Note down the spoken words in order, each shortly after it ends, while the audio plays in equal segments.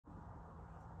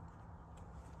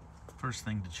First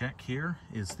thing to check here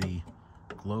is the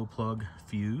glow plug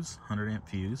fuse, 100 amp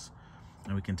fuse.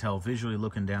 And we can tell visually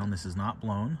looking down this is not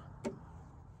blown.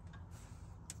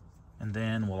 And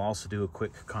then we'll also do a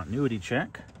quick continuity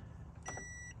check.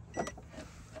 All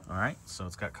right, so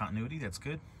it's got continuity, that's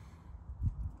good.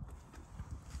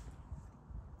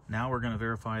 Now we're gonna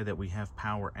verify that we have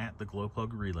power at the glow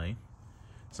plug relay.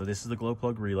 So this is the glow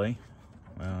plug relay.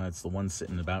 It's the one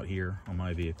sitting about here on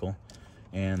my vehicle.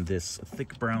 And this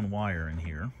thick brown wire in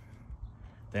here,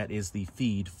 that is the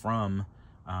feed from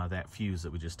that fuse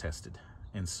that we just tested.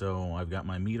 And so I've got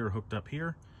my meter hooked up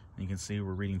here, and you can see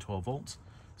we're reading 12 volts.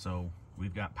 So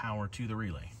we've got power to the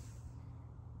relay.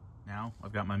 Now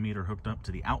I've got my meter hooked up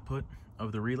to the output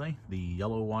of the relay, the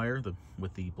yellow wire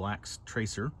with the black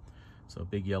tracer. So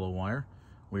big yellow wire.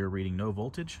 We are reading no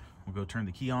voltage. We'll go turn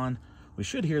the key on. We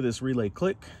should hear this relay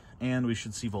click, and we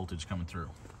should see voltage coming through.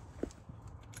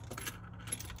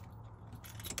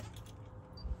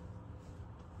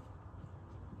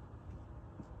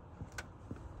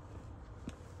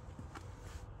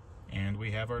 And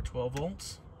we have our 12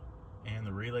 volts, and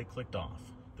the relay clicked off.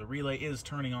 The relay is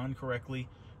turning on correctly.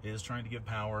 It is trying to give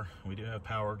power. We do have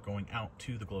power going out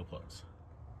to the glow plugs.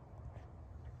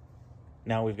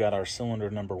 Now we've got our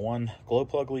cylinder number 1 glow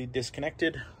plug lead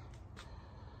disconnected.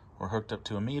 We're hooked up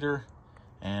to a meter,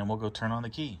 and we'll go turn on the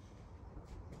key.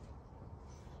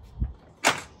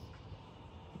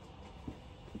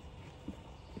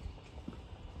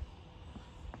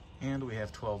 And we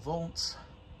have 12 volts.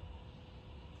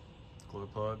 Glow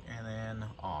plug, and then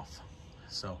off.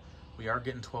 So we are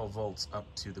getting 12 volts up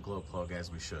to the glow plug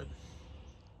as we should.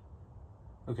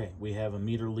 Okay, we have a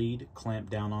meter lead clamped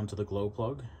down onto the glow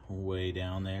plug, way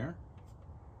down there.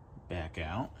 Back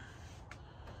out.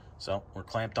 So we're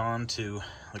clamped on to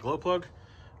the glow plug.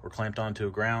 We're clamped onto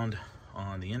a ground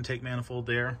on the intake manifold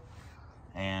there,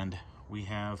 and we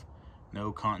have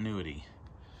no continuity.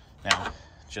 Now,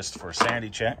 just for a sanity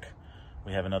check,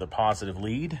 we have another positive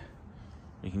lead.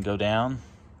 We can go down.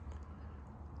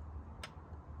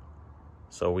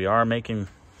 So we are making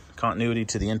continuity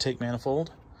to the intake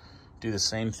manifold. Do the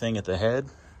same thing at the head.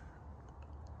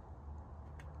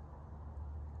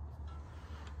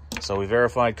 So we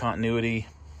verified continuity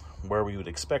where we would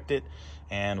expect it,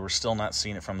 and we're still not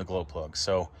seeing it from the glow plug.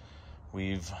 So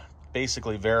we've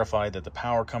basically verified that the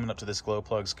power coming up to this glow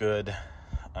plug's good,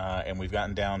 and we've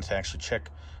gotten down to actually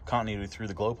check continuity through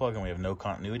the glow plug, and we have no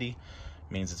continuity.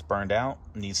 Means it's burned out,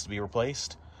 needs to be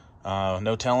replaced.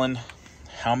 No telling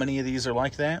how many of these are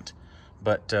like that,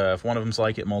 but if one of them's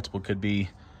like it, multiple could be.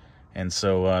 And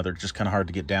so they're just kind of hard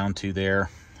to get down to there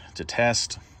to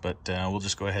test, but we'll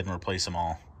just go ahead and replace them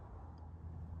all.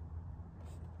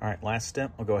 All right, last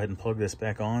step, I'll go ahead and plug this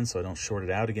back on so I don't short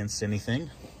it out against anything.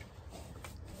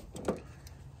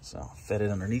 So I'll fit it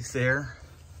underneath there.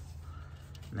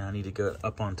 Now I need to go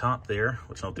up on top there,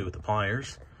 which I'll do with the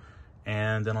pliers.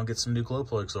 And then I'll get some new glow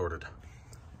plugs ordered.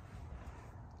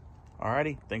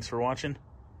 Alrighty, thanks for watching.